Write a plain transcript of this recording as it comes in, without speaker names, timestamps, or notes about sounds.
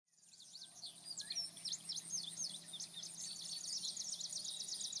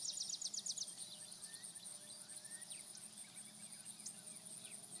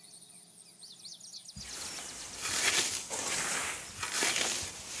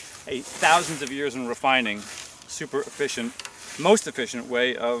thousands of years in refining, super efficient, most efficient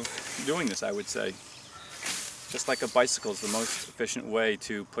way of doing this, I would say. Just like a bicycle is the most efficient way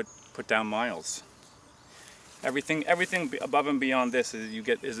to put down miles. Everything above and beyond this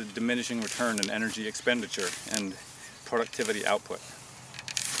is a diminishing return in energy expenditure and productivity output.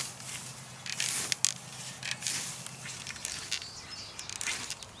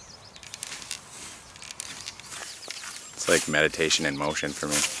 It's like meditation in motion for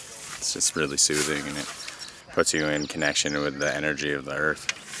me. It's just really soothing, and it puts you in connection with the energy of the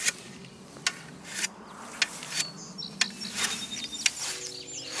earth.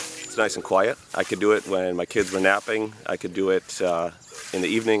 It's nice and quiet. I could do it when my kids were napping. I could do it in the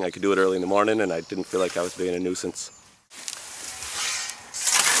evening. I could do it early in the morning, and I didn't feel like I was being a nuisance.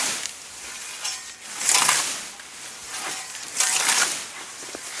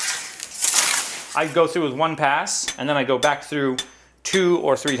 I go through with one pass, and then I go back through 2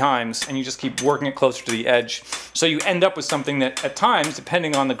 or 3 times, and you just keep working it closer to the edge. So you end up with something that at times,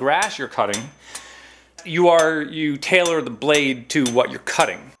 depending on the grass you're cutting, you tailor the blade to what you're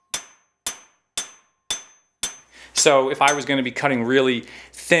cutting. So if I was going to be cutting really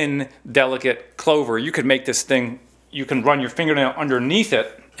thin, delicate clover, you could make this thing, you can run your fingernail underneath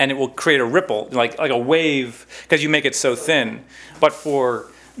it, and it will create a ripple, like a wave, because you make it so thin. But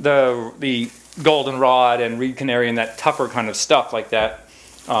for the goldenrod and reed canary and that tougher kind of stuff like that,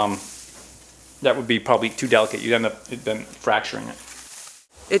 that would be probably too delicate. You'd end up then fracturing it.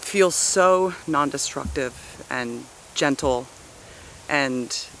 It feels so non-destructive and gentle and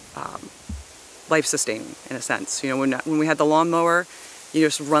life-sustaining in a sense. You know, when we had the lawnmower, you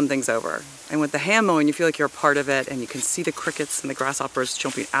just run things over. And with the hand mowing, you feel like you're a part of it, and you can see the crickets and the grasshoppers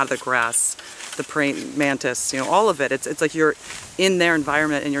jumping out of the grass, the praying mantis, you know, all of it. It's like you're in their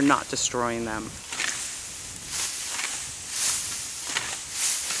environment and you're not destroying them.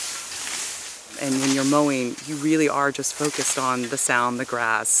 And when you're mowing, you really are just focused on the sound, the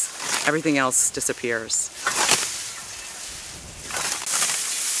grass. Everything else disappears.